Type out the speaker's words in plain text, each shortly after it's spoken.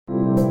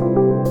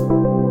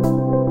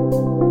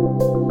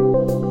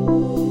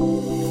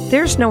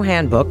There's no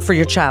handbook for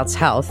your child's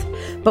health,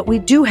 but we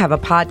do have a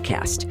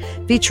podcast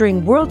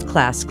featuring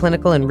world-class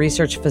clinical and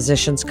research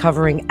physicians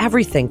covering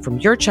everything from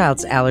your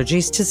child's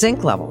allergies to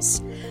zinc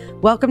levels.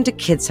 Welcome to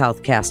Kids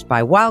Healthcast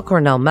by Weill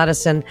Cornell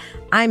Medicine.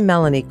 I'm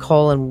Melanie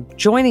Cole, and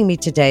joining me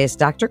today is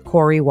Dr.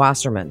 Corey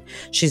Wasserman.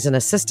 She's an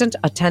assistant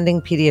attending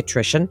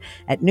pediatrician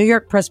at New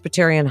York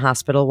Presbyterian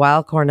Hospital,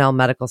 Weill Cornell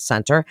Medical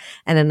Center,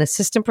 and an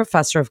assistant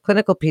professor of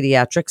clinical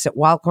pediatrics at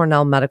Weill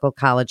Cornell Medical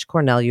College,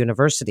 Cornell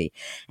University.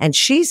 And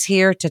she's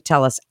here to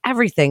tell us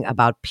everything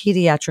about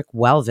pediatric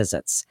well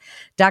visits.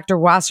 Dr.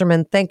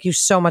 Wasserman, thank you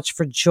so much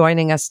for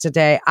joining us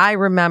today. I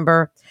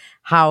remember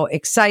how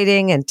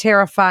exciting and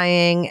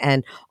terrifying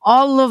and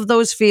all of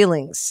those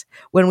feelings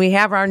when we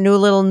have our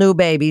new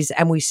babies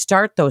and we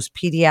start those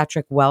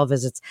pediatric well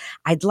visits.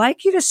 I'd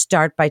like you to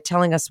start by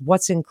telling us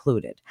what's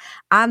included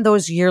on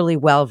those yearly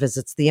well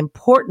visits, the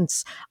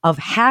importance of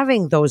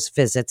having those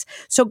visits.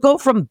 So go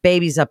from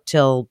babies up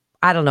till,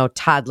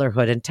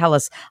 toddlerhood, and tell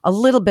us a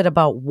little bit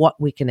about what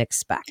we can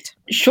expect.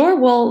 Sure.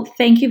 Well,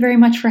 thank you very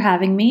much for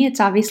having me. It's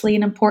obviously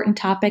an important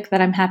topic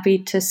that I'm happy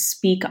to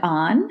speak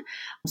on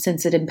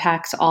since it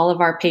impacts all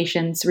of our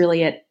patients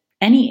really at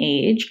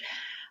any age.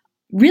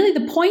 Really,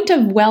 the point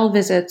of well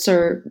visits,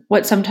 or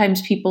what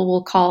sometimes people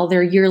will call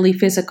their yearly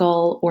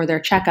physical or their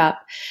checkup,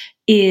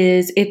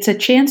 is it's a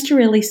chance to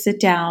really sit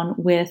down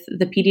with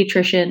the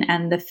pediatrician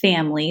and the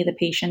family, the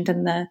patient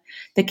and the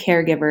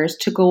caregivers,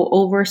 to go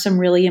over some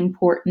really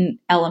important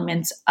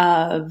elements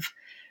of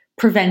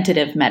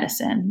preventative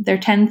medicine. There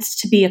tends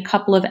to be a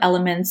couple of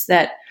elements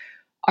that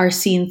are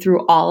seen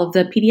through all of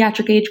the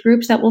pediatric age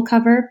groups that we'll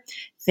cover.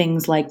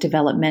 Things like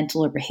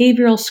developmental or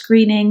behavioral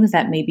screenings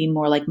that may be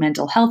more like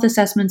mental health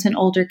assessments in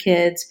older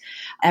kids.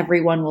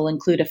 Everyone will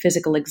include a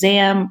physical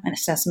exam, an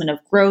assessment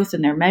of growth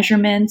and their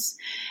measurements.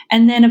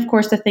 And then, of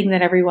course, the thing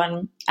that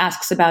everyone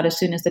asks about as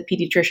soon as the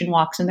pediatrician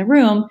walks in the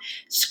room,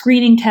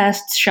 screening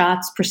tests,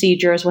 shots,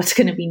 procedures, what's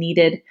going to be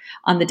needed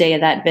on the day of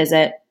that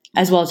visit,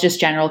 as well as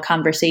just general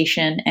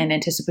conversation and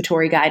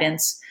anticipatory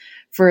guidance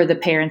for the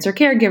parents or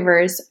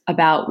caregivers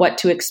about what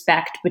to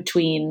expect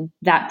between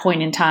that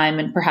point in time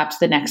and perhaps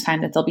the next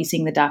time that they'll be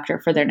seeing the doctor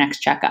for their next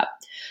checkup.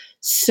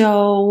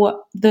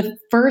 So the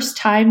first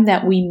time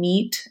that we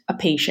meet a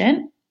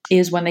patient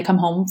is when they come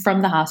home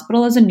from the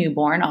hospital as a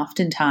newborn,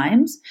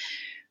 oftentimes.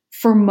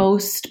 For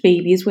most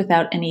babies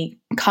without any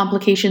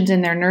complications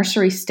in their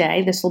nursery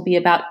stay, this will be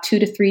about 2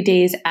 to 3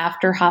 days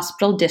after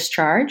hospital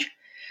discharge.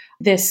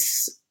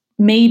 This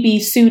may be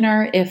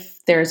sooner if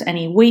there's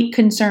any weight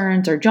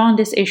concerns or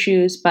jaundice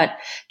issues, but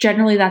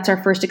generally that's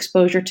our first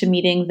exposure to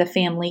meeting the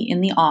family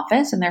in the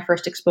office and their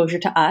first exposure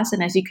to us.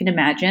 And as you can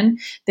imagine,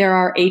 there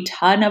are a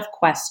ton of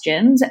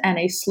questions and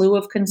a slew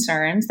of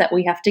concerns that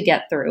we have to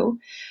get through.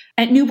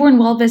 At newborn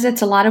well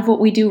visits, a lot of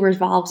what we do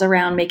revolves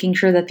around making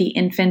sure that the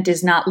infant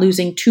is not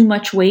losing too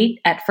much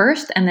weight at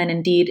first, and then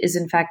indeed is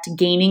in fact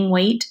gaining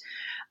weight.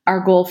 Our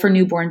goal for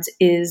newborns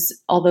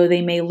is, although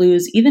they may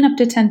lose even up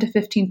to 10 to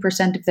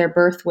 15% of their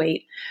birth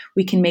weight,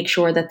 we can make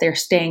sure that they're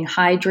staying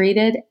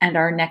hydrated, and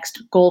our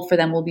next goal for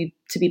them will be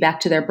to be back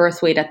to their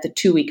birth weight at the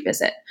 2-week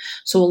visit.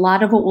 So a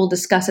lot of what we'll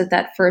discuss at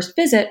that first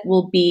visit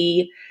will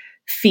be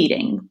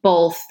feeding,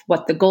 both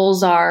what the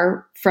goals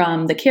are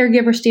from the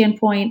caregiver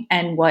standpoint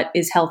and what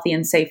is healthy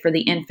and safe for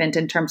the infant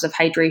in terms of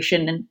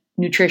hydration and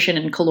nutrition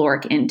and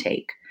caloric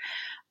intake.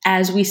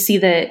 As we see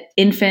the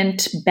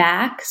infant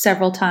back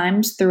several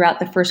times throughout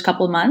the first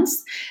couple of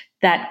months,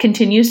 that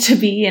continues to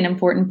be an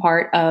important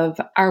part of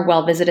our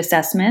well visit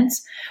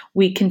assessments.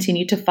 We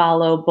continue to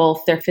follow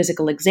both their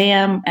physical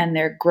exam and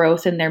their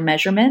growth and their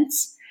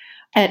measurements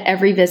at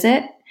every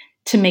visit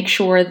to make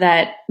sure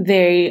that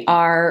they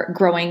are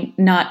growing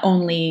not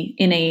only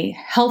in a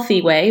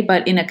healthy way,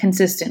 but in a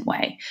consistent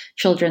way.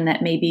 Children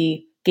that may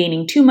be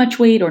gaining too much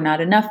weight or not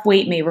enough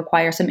weight may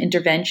require some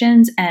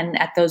interventions, and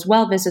at those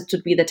well visits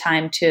would be the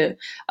time to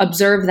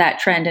observe that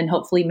trend and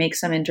hopefully make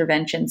some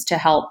interventions to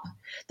help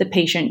the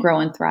patient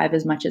grow and thrive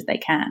as much as they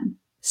can.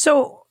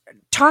 So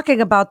talking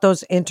about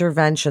those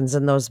interventions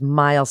and those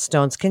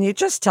milestones, can you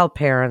just tell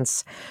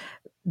parents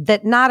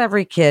that not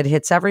every kid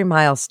hits every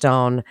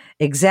milestone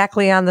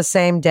exactly on the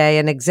same day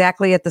and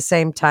exactly at the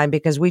same time,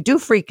 because we do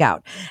freak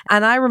out.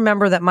 And I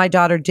remember that my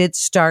daughter did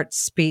start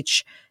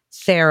speech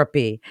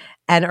therapy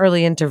and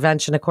early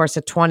intervention. Of course,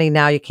 at 20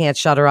 now, you can't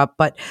shut her up.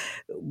 But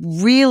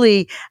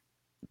really,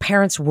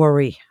 parents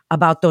worry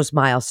about those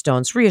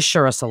milestones.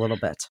 Reassure us a little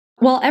bit.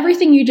 Well,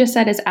 everything you just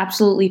said is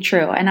absolutely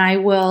true. And I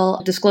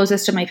will disclose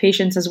this to my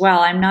patients as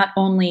well. I'm not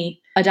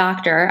only a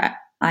doctor,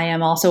 I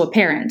am also a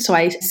parent. So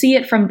I see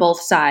it from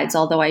both sides,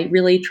 although I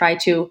really try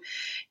to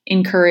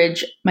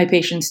encourage my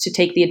patients to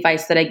take the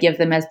advice that I give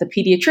them as the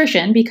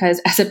pediatrician, because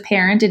as a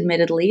parent,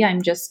 admittedly,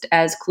 I'm just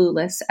as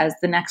clueless as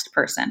the next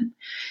person.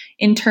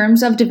 In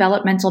terms of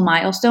developmental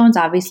milestones,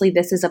 obviously,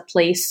 this is a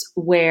place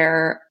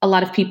where a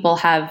lot of people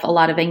have a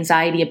lot of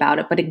anxiety about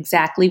it, but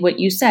exactly what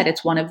you said,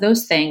 it's one of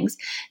those things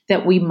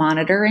that we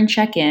monitor and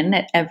check in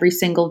at every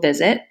single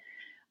visit.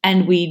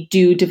 And we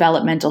do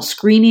developmental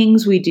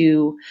screenings, we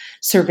do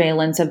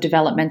surveillance of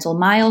developmental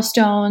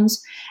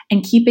milestones,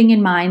 and keeping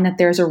in mind that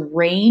there's a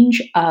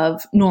range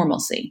of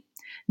normalcy.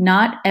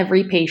 Not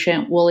every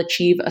patient will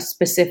achieve a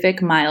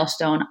specific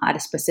milestone at a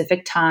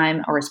specific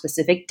time or a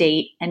specific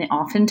date, and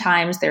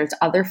oftentimes there's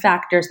other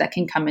factors that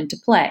can come into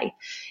play.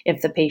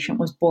 If the patient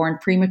was born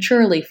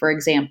prematurely, for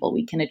example,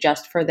 we can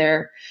adjust for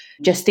their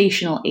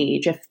gestational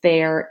age. If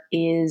there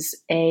is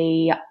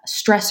a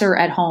stressor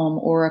at home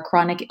or a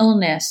chronic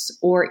illness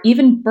or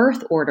even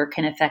birth order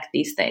can affect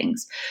these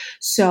things.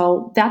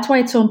 So that's why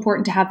it's so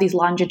important to have these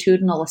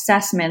longitudinal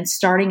assessments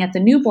starting at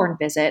the newborn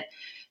visit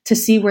to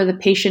see where the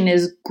patient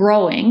is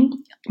growing,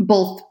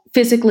 both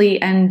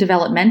physically and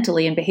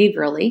developmentally and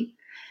behaviorally.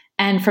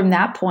 And from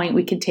that point,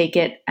 we can take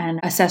it and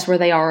assess where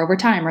they are over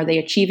time. Are they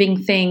achieving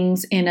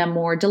things in a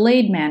more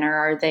delayed manner?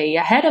 Are they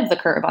ahead of the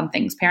curve on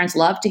things? Parents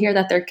love to hear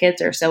that their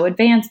kids are so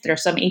advanced. There are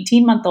some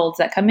 18-month-olds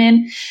that come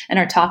in and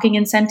are talking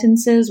in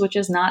sentences, which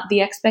is not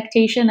the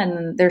expectation.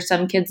 And there's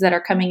some kids that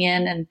are coming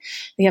in and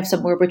they have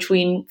somewhere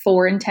between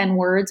 4 and 10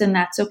 words, and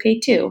that's okay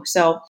too.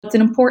 So it's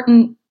an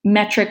important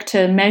metric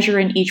to measure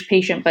in each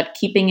patient, but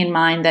keeping in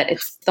mind that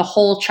it's the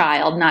whole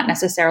child, not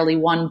necessarily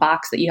one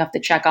box that you have to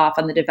check off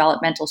on the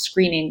developmental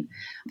screening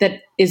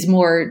that is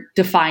more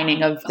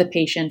defining of the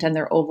patient and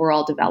their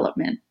overall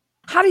development.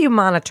 How do you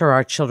monitor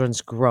our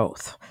children's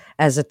growth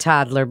as a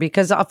toddler?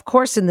 Because, of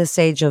course, in this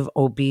age of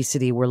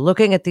obesity, we're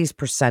looking at these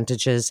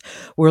percentages.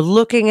 We're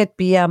looking at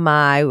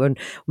BMI. When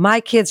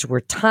my kids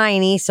were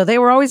tiny, so they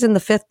were always in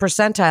the 5th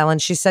percentile.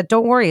 And she said,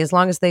 don't worry, as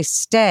long as they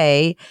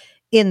stay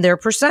in their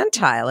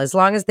percentile, as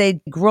long as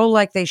they grow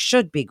like they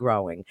should be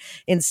growing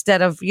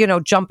instead of,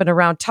 jumping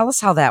around. Tell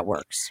us how that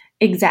works.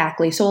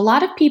 Exactly. So a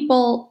lot of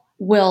people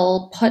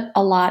will put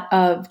a lot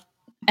of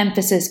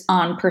emphasis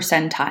on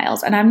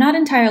percentiles. And I'm not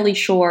entirely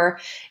sure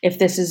if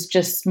this is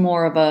just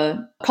more of a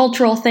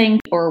cultural thing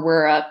or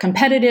we're a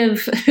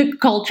competitive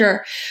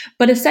culture,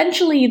 but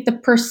essentially the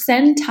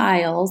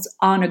percentiles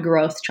on a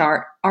growth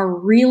chart are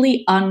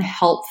really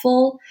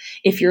unhelpful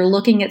if you're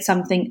looking at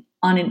something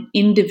on an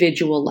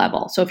individual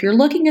level. So if you're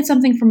looking at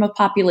something from a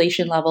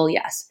population level,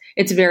 yes,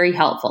 it's very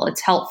helpful.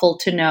 It's helpful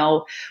to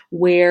know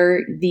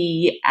where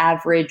the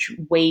average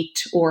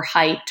weight or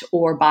height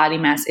or body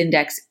mass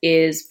index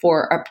is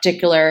for a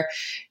particular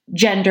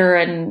gender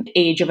and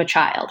age of a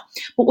child.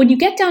 But when you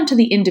get down to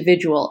the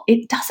individual,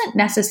 it doesn't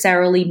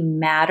necessarily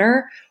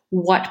matter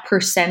what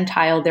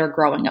percentile they're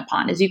growing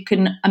upon. As you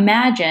can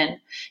imagine,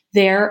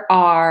 there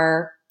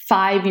are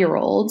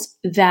 5-year-olds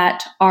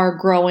that are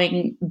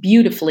growing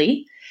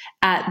beautifully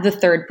at the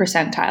 3rd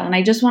percentile. And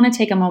I just want to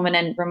take a moment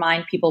and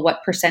remind people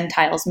what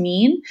percentiles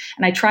mean.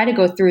 And I try to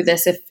go through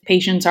this if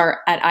patients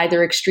are at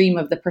either extreme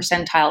of the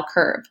percentile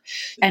curve.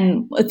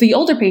 And with the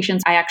older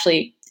patients, I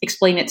actually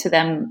explain it to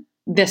them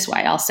this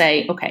way. I'll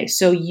say, okay,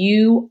 so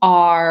you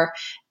are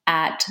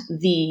at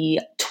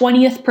the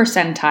 20th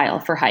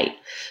percentile for height.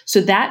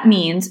 So that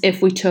means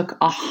if we took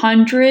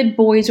 100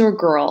 boys or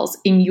girls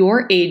in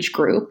your age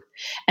group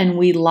and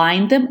we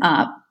lined them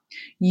up,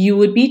 you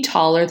would be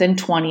taller than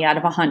 20 out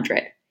of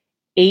 100.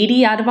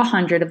 80 out of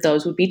 100 of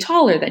those would be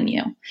taller than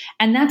you.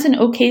 And that's an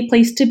okay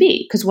place to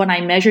be, because when I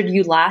measured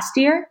you last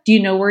year, do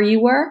you know where you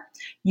were?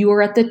 You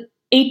were at the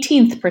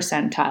 18th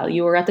percentile.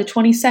 You were at the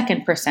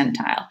 22nd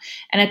percentile.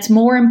 And it's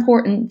more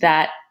important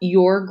that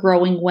you're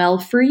growing well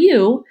for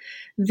you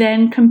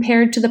than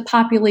compared to the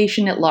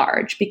population at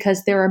large,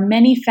 because there are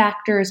many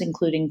factors,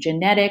 including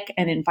genetic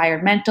and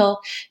environmental,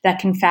 that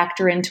can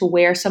factor into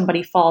where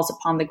somebody falls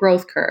upon the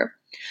growth curve.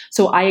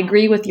 So I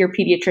agree with your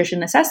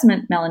pediatrician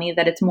assessment, Melanie,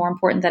 that it's more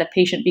important that a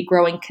patient be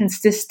growing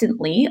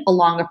consistently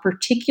along a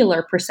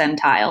particular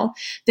percentile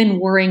than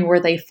worrying where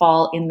they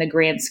fall in the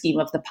grand scheme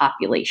of the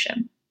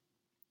population.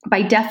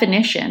 By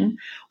definition,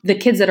 the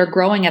kids that are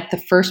growing at the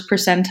 1st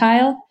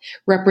percentile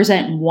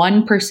represent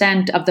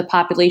 1% of the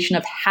population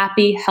of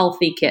happy,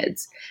 healthy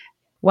kids.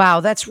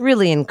 Wow, that's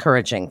really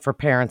encouraging for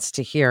parents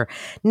to hear.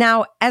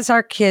 Now, as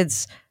our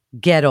kids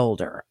get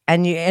older,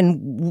 and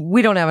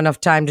we don't have enough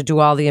time to do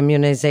all the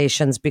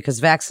immunizations because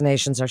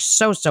vaccinations are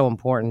so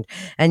important,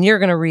 and you're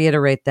going to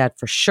reiterate that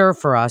for sure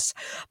for us.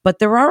 But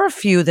there are a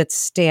few that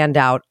stand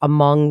out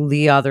among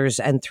the others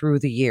and through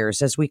the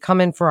years as we come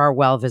in for our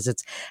well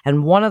visits,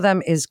 and one of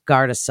them is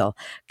Gardasil.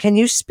 Can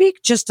you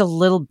speak just a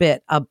little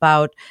bit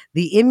about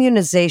the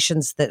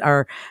immunizations that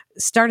are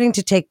starting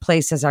to take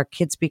place as our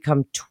kids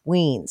become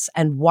tweens,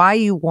 and why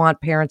you want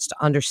parents to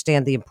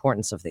understand the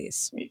importance of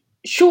these?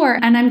 Sure.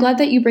 And I'm glad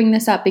that you bring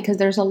this up, because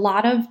there's a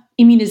lot of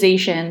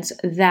immunizations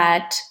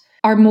that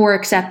are more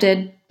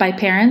accepted by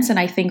parents. And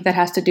I think that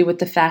has to do with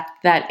the fact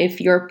that if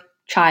your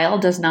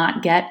child does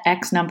not get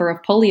X number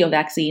of polio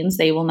vaccines,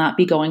 they will not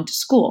be going to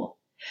school.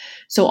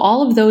 So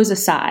all of those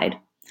aside,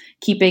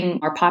 keeping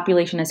our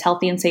population as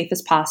healthy and safe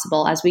as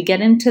possible. As we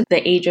get into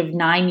the age of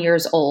 9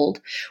 years old,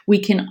 we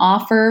can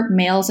offer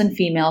males and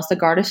females the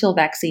Gardasil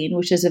vaccine,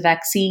 which is a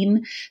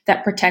vaccine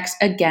that protects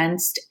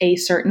against a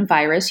certain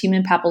virus,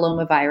 human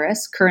papillomavirus.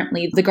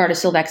 Currently, the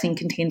Gardasil vaccine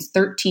contains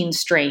 13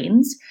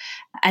 strains.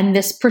 And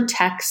this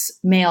protects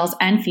males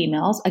and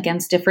females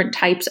against different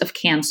types of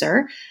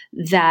cancer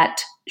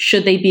that,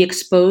 should they be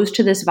exposed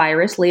to this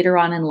virus later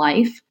on in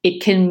life,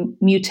 it can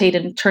mutate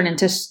and turn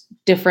into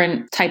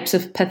different types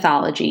of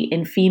pathology.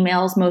 In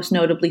females, most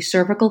notably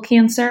cervical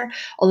cancer,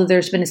 although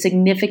there's been a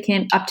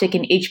significant uptick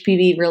in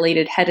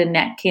HPV-related head and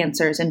neck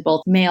cancers in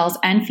both males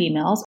and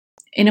females.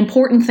 An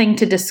important thing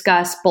to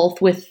discuss both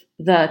with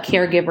the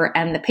caregiver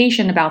and the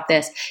patient about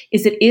this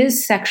is it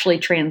is sexually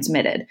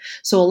transmitted.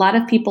 So a lot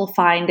of people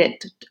find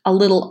it a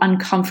little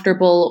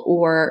uncomfortable,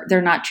 or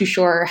they're not too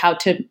sure how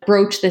to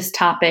broach this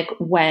topic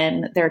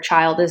when their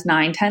child is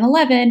 9, 10,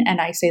 11,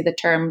 and I say the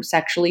term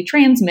sexually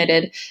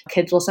transmitted.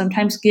 Kids will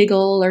sometimes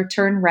giggle or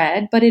turn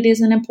red, but it is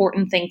an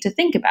important thing to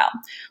think about.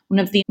 One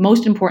of the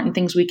most important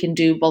things we can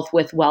do, both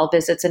with well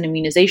visits and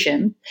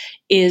immunization,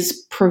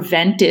 is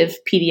preventive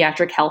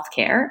pediatric health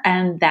care.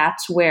 And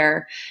that's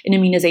where an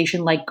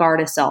immunization like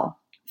Gardasil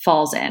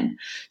falls in.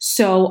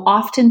 So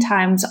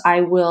oftentimes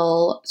I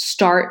will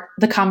start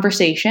the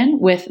conversation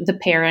with the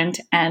parent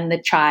and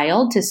the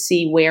child to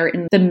see where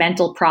in the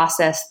mental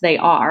process they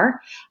are.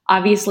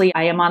 Obviously,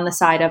 I am on the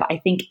side of I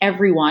think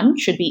everyone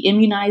should be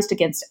immunized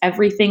against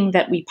everything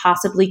that we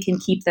possibly can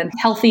keep them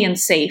healthy and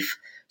safe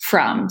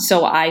from.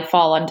 So I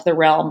fall into the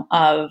realm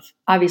of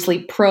obviously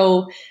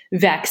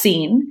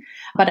pro-vaccine,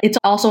 but it's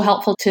also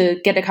helpful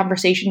to get a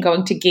conversation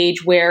going to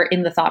gauge where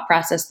in the thought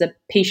process the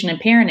patient and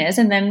parent is,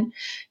 and then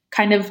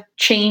kind of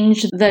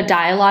change the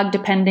dialogue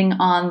depending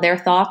on their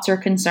thoughts or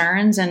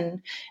concerns and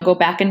go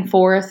back and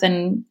forth,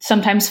 and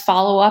sometimes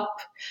follow up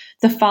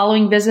the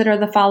following visit or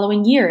the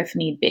following year if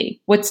need be.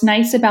 What's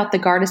nice about the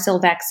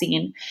Gardasil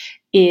vaccine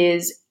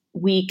is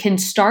we can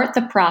start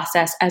the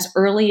process as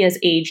early as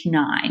age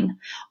 9.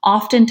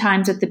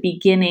 Oftentimes at the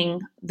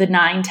beginning, the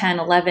 9, 10,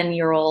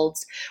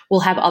 11-year-olds will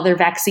have other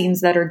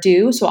vaccines that are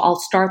due. So I'll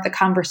start the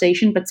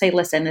conversation, but say,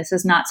 listen, this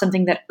is not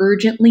something that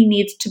urgently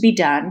needs to be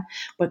done,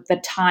 but the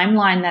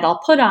timeline that I'll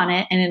put on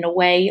it, and in a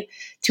way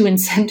to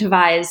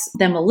incentivize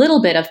them a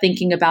little bit of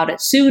thinking about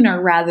it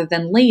sooner rather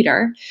than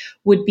later,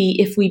 would be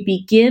if we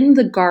begin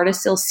the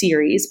Gardasil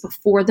series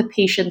before the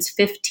patient's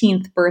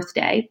 15th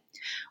birthday,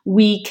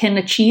 we can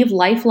achieve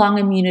lifelong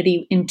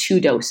immunity in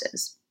 2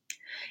 doses.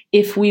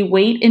 If we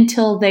wait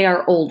until they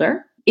are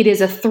older, it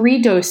is a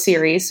 3-dose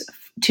series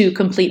to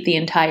complete the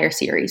entire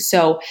series.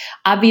 So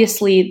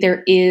obviously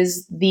there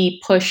is the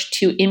push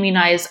to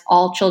immunize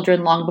all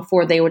children long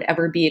before they would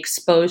ever be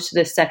exposed to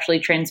this sexually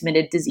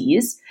transmitted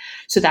disease.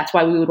 So that's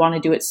why we would want to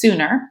do it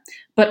sooner.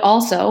 But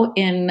also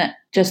in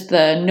just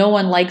the no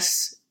one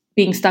likes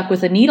being stuck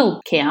with a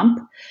needle camp,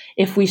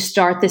 if we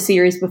start the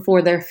series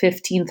before their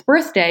 15th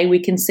birthday, we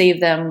can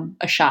save them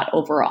a shot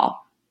overall.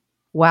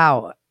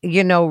 Wow.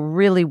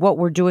 Really what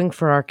we're doing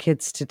for our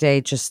kids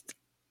today just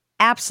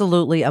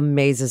absolutely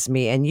amazes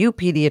me. And you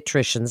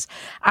pediatricians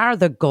are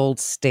the gold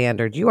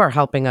standard. You are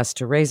helping us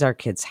to raise our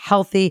kids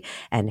healthy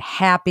and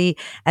happy.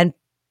 And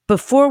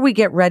before we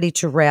get ready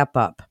to wrap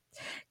up,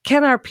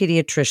 can our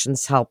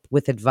pediatricians help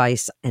with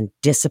advice and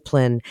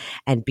discipline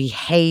and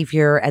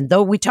behavior? And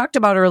though we talked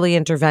about early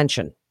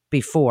intervention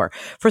before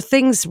for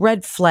things,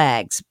 red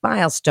flags,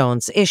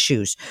 milestones,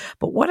 issues,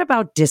 but what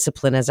about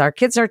discipline as our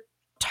kids are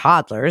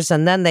toddlers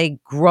and then they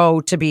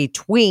grow to be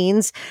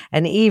tweens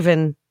and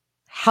even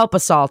help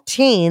us all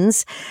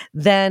teens?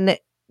 Then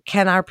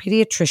can our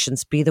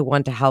pediatricians be the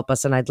one to help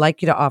us? And I'd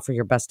like you to offer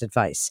your best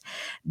advice.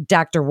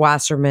 Dr.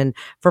 Wasserman,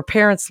 for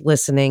parents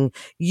listening,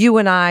 you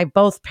and I,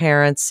 both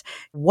parents,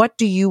 what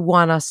do you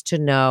want us to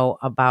know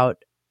about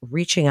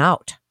reaching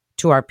out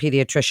to our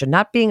pediatrician,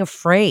 not being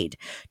afraid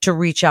to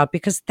reach out,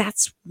 because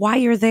that's why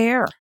you're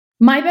there?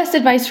 My best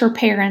advice for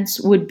parents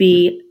would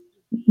be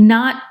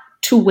not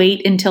to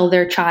wait until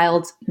their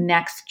child's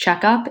next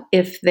checkup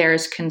if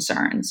there's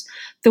concerns.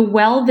 The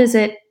well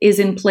visit is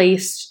in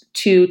place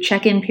to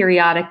check in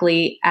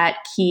periodically at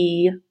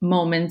key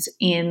moments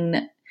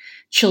in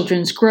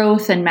children's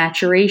growth and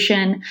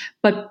maturation,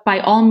 but by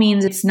all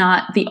means, it's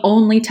not the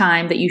only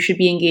time that you should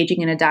be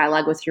engaging in a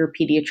dialogue with your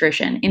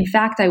pediatrician. In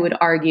fact, I would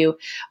argue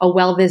a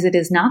well visit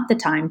is not the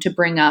time to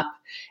bring up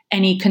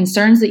any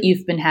concerns that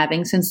you've been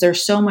having, since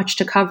there's so much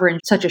to cover in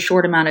such a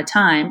short amount of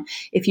time.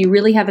 If you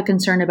really have a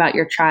concern about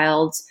your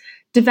child's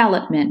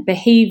development,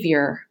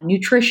 behavior,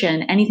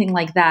 nutrition, anything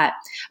like that,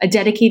 a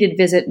dedicated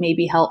visit may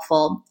be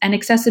helpful. And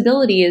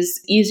accessibility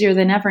is easier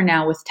than ever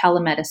now with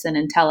telemedicine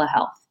and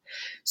telehealth.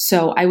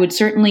 So I would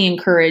certainly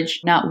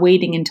encourage not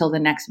waiting until the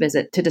next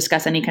visit to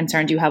discuss any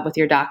concerns you have with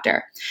your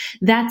doctor.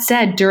 That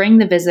said, during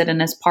the visit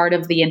and as part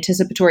of the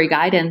anticipatory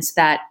guidance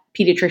that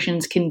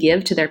pediatricians can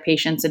give to their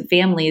patients and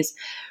families,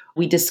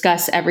 we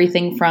discuss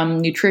everything from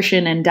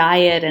nutrition and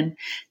diet and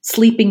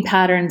sleeping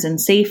patterns and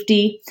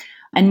safety,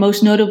 and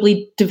most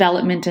notably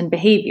development and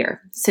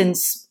behavior.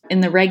 Since in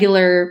the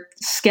regular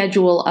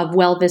schedule of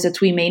well visits,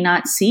 we may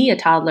not see a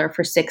toddler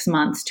for 6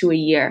 months to a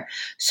year.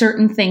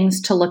 Certain things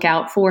to look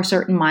out for,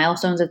 certain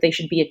milestones that they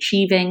should be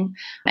achieving.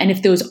 And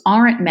if those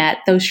aren't met,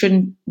 those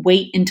shouldn't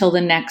wait until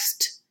the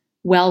next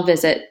well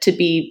visit to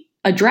be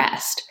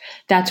addressed.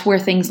 That's where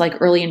things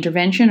like early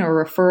intervention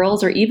or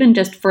referrals or even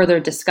just further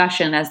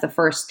discussion as the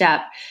first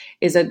step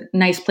is a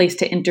nice place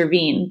to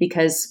intervene,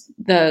 because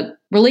the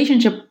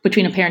relationship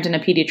between a parent and a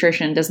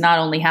pediatrician does not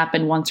only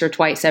happen once or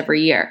twice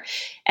every year.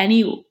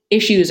 Any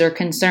issues or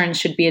concerns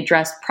should be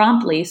addressed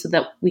promptly so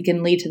that we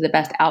can lead to the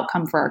best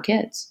outcome for our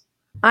kids.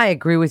 I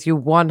agree with you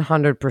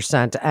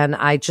 100%. And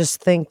I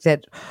just think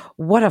that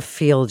what a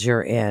field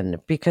you're in,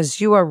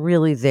 because you are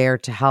really there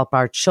to help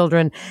our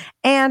children,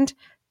 and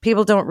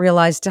people don't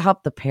realize to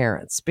help the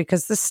parents,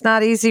 because this is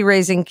not easy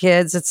raising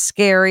kids. It's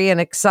scary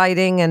and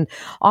exciting and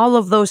all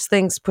of those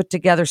things put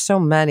together, so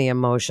many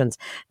emotions.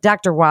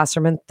 Dr.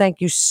 Wasserman, thank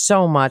you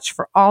so much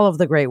for all of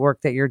the great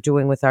work that you're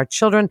doing with our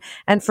children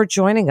and for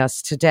joining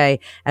us today.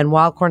 And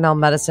Weill Cornell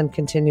Medicine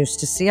continues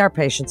to see our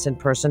patients in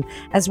person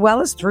as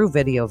well as through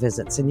video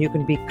visits, and you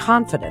can be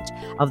confident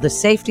of the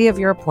safety of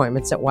your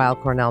appointments at Weill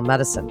Cornell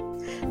Medicine.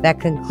 That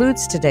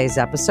concludes today's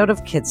episode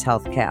of Kids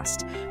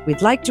Healthcast.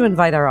 We'd like to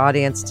invite our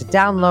audience to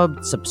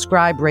download,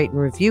 subscribe, rate, and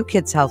review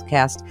Kids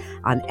Healthcast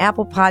on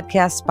Apple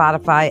Podcasts,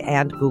 Spotify,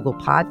 and Google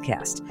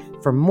Podcasts.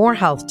 For more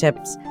health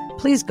tips,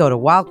 please go to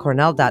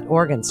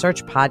weillcornell.org and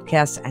search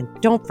podcasts, and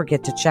don't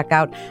forget to check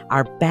out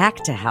our Back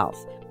to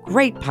Health.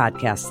 Great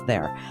podcasts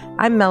there.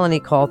 I'm Melanie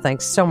Cole.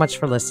 Thanks so much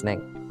for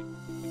listening.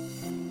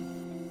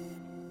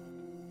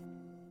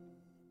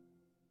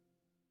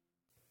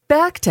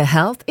 Back to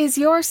Health is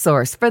your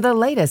source for the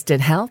latest in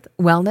health,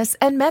 wellness,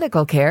 and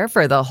medical care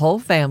for the whole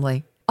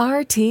family.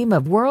 Our team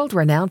of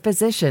world-renowned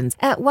physicians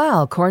at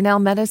Weill Cornell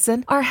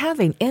Medicine are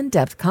having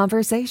in-depth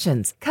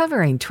conversations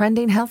covering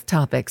trending health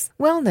topics,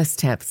 wellness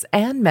tips,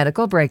 and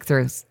medical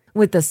breakthroughs.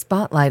 With the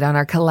spotlight on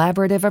our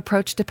collaborative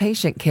approach to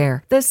patient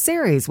care, this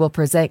series will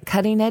present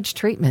cutting-edge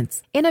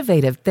treatments,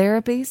 innovative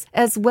therapies,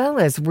 as well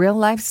as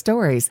real-life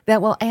stories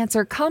that will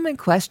answer common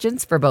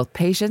questions for both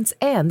patients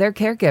and their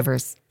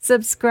caregivers.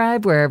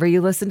 Subscribe wherever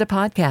you listen to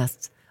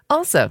podcasts.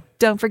 Also,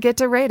 don't forget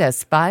to rate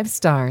us 5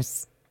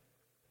 stars.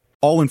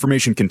 All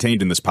information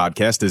contained in this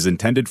podcast is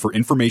intended for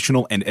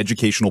informational and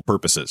educational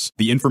purposes.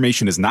 The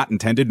information is not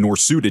intended nor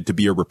suited to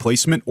be a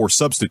replacement or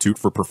substitute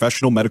for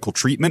professional medical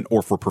treatment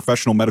or for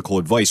professional medical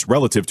advice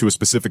relative to a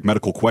specific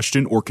medical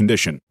question or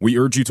condition. We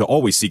urge you to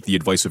always seek the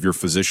advice of your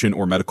physician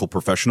or medical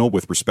professional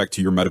with respect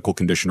to your medical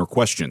condition or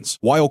questions.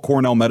 Weill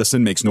Cornell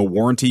Medicine makes no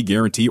warranty,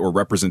 guarantee, or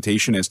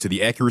representation as to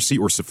the accuracy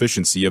or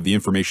sufficiency of the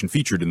information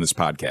featured in this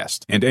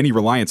podcast, and any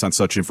reliance on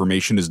such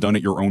information is done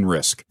at your own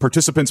risk.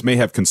 Participants may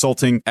have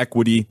consulting,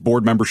 equity,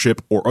 board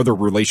membership, or other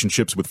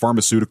relationships with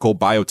pharmaceutical,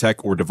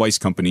 biotech, or device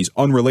companies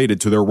unrelated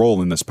to their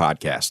role in this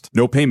podcast.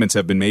 No payments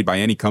have been made by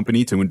any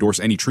company to endorse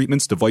any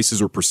treatments,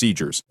 devices, or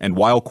procedures, and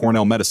Weill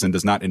Cornell Medicine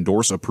does not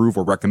endorse, approve,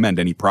 or recommend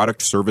any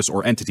product, service,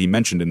 or entity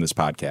mentioned in this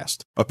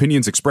podcast.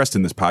 Opinions expressed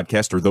in this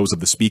podcast are those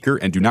of the speaker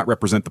and do not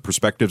represent the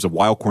perspectives of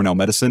Weill Cornell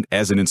Medicine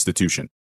as an institution.